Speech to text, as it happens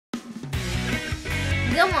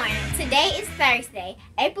Good morning. Today is Thursday,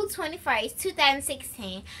 April 21st,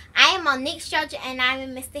 2016. I am Monique Stroger and I'm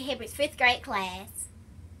in Mr. Hibbert's 5th grade class.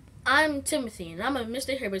 I'm Timothy and I'm in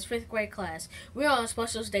Mr. Hibbert's 5th grade class. We're on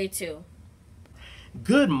Specials Day 2.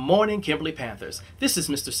 Good morning, Kimberly Panthers. This is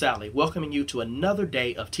Mr. Sally welcoming you to another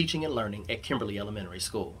day of teaching and learning at Kimberly Elementary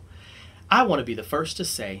School. I want to be the first to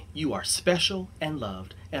say you are special and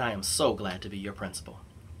loved, and I am so glad to be your principal.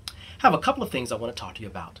 I have a couple of things I want to talk to you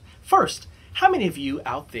about. First, how many of you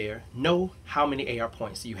out there know how many AR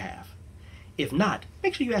points you have? If not,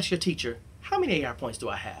 make sure you ask your teacher, how many AR points do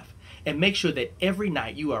I have? And make sure that every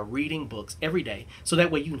night you are reading books every day, so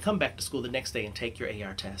that way you can come back to school the next day and take your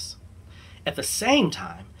AR tests. At the same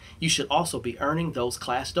time, you should also be earning those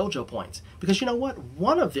Class Dojo points. Because you know what?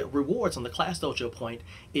 One of the rewards on the Class Dojo point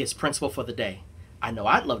is Principal for the Day. I know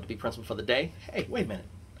I'd love to be Principal for the Day. Hey, wait a minute.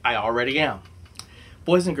 I already am.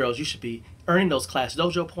 Boys and girls, you should be earning those Class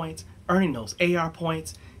Dojo points, earning those AR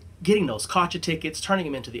points, getting those Karcher tickets, turning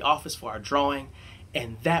them into the office for our drawing,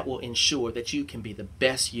 and that will ensure that you can be the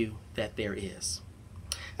best you that there is.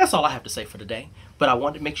 That's all I have to say for today, but I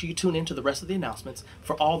wanted to make sure you tune in to the rest of the announcements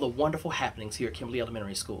for all the wonderful happenings here at Kimberly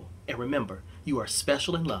Elementary School. And remember, you are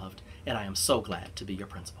special and loved, and I am so glad to be your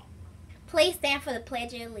principal. Please stand for the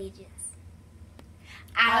Pledge of Allegiance.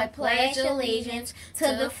 I pledge allegiance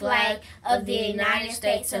to the flag of the United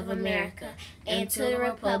States of America and to the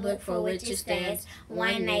republic for which it stands,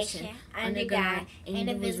 one nation, under God,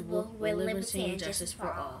 indivisible, with liberty and justice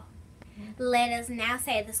for all. Let us now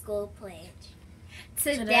say the school pledge.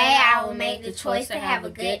 Today I will make the choice to have a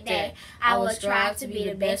good day. I will strive to be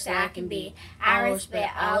the best I can be. I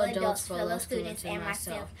respect all adults, fellow students, and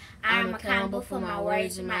myself. I am accountable for my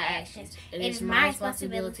words and my actions. It is my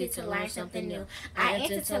responsibility to learn something new. I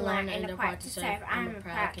enter to learn and depart to serve. I am a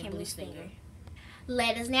proud Kimberly Stinger.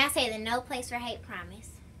 Let us now say the No Place for Hate promise.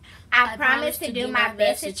 I promise to do my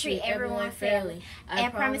best to treat everyone fairly. I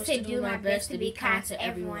promise to do my best to be kind to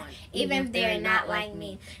everyone, even if they're not like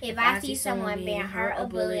me. If I see someone being hurt or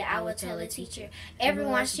bullied, I will tell the teacher.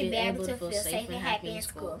 Everyone should be able to feel safe and happy in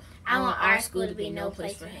school. I want our school to be no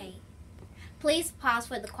place for hate. Please pause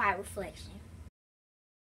for the quiet reflection.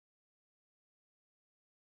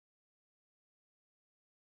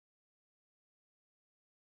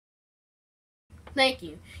 Thank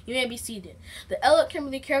you. You may be seated. The L at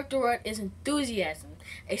Kimberly character word is enthusiasm.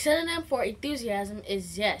 A synonym for enthusiasm is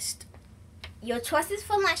zest. Your choices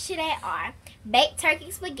for lunch today are baked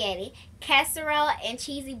turkey spaghetti, casserole and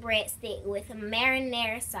cheesy breadstick with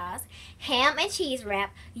marinara sauce, ham and cheese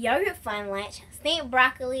wrap, yogurt fun lunch, steamed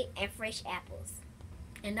broccoli, and fresh apples.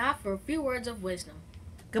 And now for a few words of wisdom.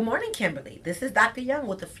 Good morning, Kimberly. This is Dr. Young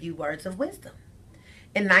with a few words of wisdom.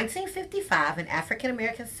 In 1955, an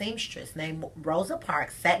African-American seamstress named Rosa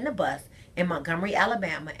Parks sat in a bus in Montgomery,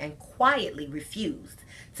 Alabama, and quietly refused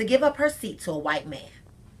to give up her seat to a white man.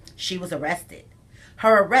 She was arrested.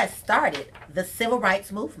 Her arrest started the Civil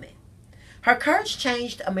Rights Movement. Her courage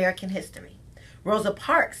changed American history. Rosa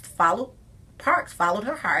Parks followed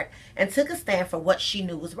her heart and took a stand for what she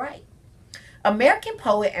knew was right. American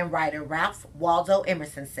poet and writer Ralph Waldo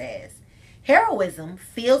Emerson says, "Heroism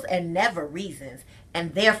feels and never reasons,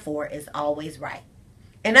 and therefore is always right."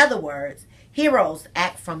 In other words, heroes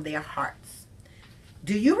act from their hearts.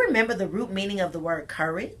 Do you remember the root meaning of the word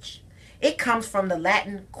courage? It comes from the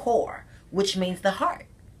Latin cor, which means the heart.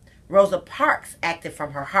 Rosa Parks acted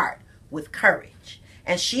from her heart with courage,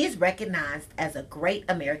 and she is recognized as a great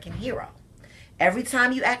American hero. Every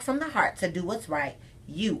time you act from the heart to do what's right,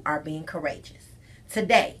 you are being courageous.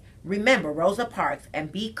 Today, remember Rosa Parks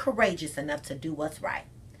and be courageous enough to do what's right.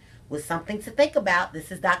 With something to think about,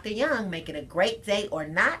 this is Dr. Young. Make it a great day or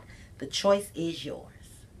not. The choice is yours.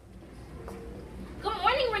 Good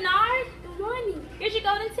morning, Renard. Good morning. Here's your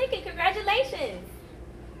golden ticket. Congratulations.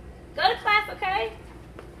 Go to class, okay?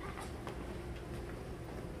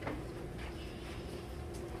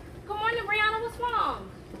 Good morning, Brianna. What's wrong?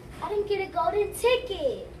 I didn't get a golden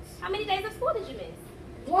ticket. How many days of school did you miss?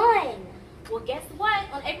 1. Well, guess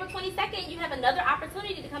what? On April 22nd, you have another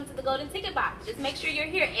opportunity to come to the Golden Ticket Box. Just make sure you're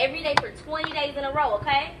here every day for 20 days in a row,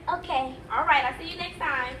 okay? Okay. All right, I'll see you next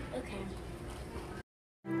time. Okay.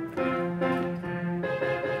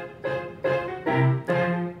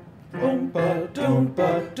 Oompa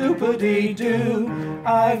doompa doopity doo,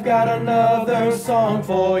 I've got another song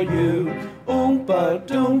for you. Oompa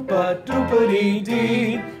doompa doopity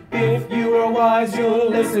dee, if you are wise you'll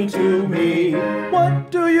listen to me.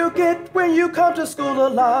 What do you get when you come to school a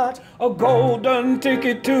lot? A golden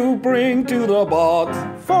ticket to bring to the box.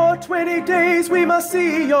 For 20 days we must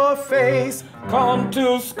see your face. Come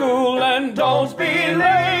to school and don't be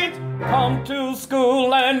late. Come to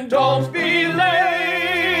school and don't be late.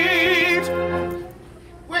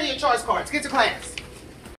 choice cards. Get to class.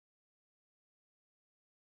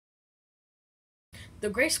 The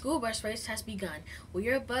Great School Bus Race has begun. Will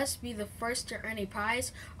your bus be the first to earn a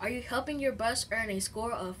prize? Are you helping your bus earn a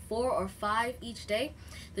score of 4 or 5 each day?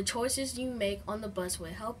 The choices you make on the bus will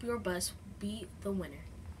help your bus be the winner.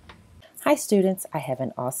 Hi students, I have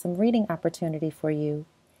an awesome reading opportunity for you.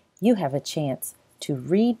 You have a chance to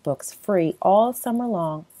read books free all summer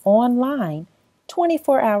long online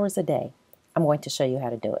 24 hours a day. I'm going to show you how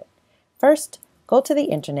to do it. First, go to the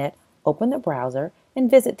internet, open the browser, and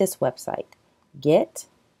visit this website.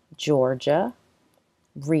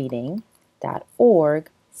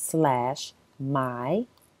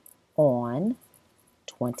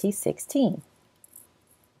 getgeorgiareading.org/myon2016.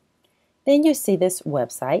 Then you see this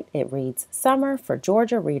website. It reads, Summer for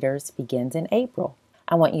Georgia Readers begins in April.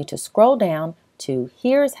 I want you to scroll down to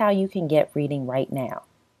Here's how you can get reading right now.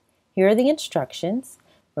 Here are the instructions.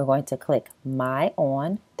 We're going to click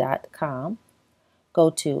myon.com. Go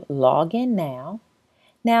to Login Now.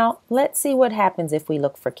 Now, let's see what happens if we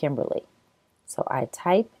look for Kimberly. So I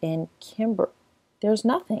type in Kimberly. There's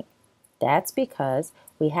nothing. That's because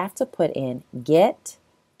we have to put in Get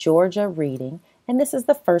Georgia Reading, and this is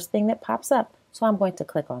the first thing that pops up. So I'm going to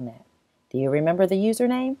click on that. Do you remember the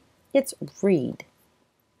username? It's Read.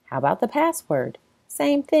 How about the password?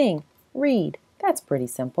 Same thing, Read. That's pretty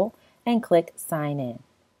simple. And click Sign In.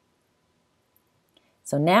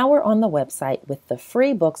 So now we're on the website with the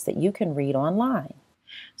free books that you can read online.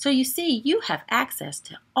 So you see, you have access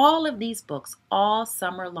to all of these books all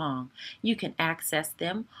summer long. You can access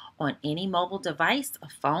them on any mobile device, a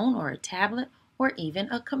phone or a tablet, or even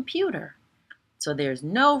a computer. So there's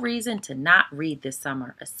no reason to not read this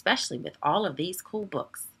summer, especially with all of these cool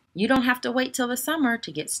books. You don't have to wait till the summer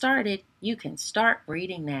to get started. You can start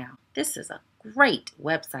reading now. This is a great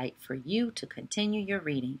website for you to continue your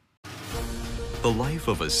reading. The life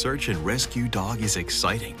of a search and rescue dog is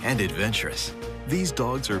exciting and adventurous. These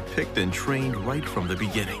dogs are picked and trained right from the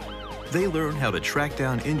beginning. They learn how to track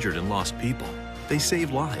down injured and lost people. They save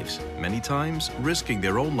lives, many times risking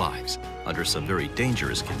their own lives under some very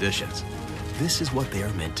dangerous conditions. This is what they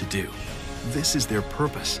are meant to do. This is their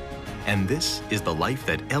purpose. And this is the life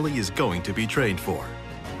that Ellie is going to be trained for.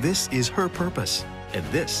 This is her purpose, and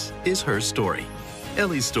this is her story.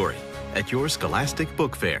 Ellie's story at your Scholastic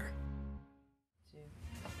Book Fair.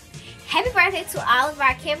 Happy birthday to all of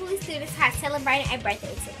our Kimberly students who are celebrating a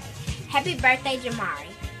birthday today. Happy birthday, Jamari.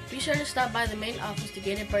 Be sure to stop by the main office to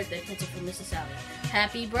get a birthday pencil from Mrs. Sally.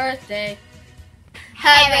 Happy birthday.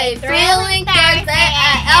 Have a thrilling Thursday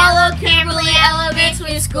at Ella Kimberly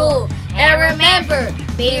Elementary School. And remember,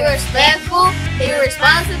 be respectful, be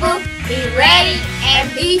responsible, be ready,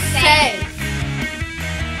 and be safe.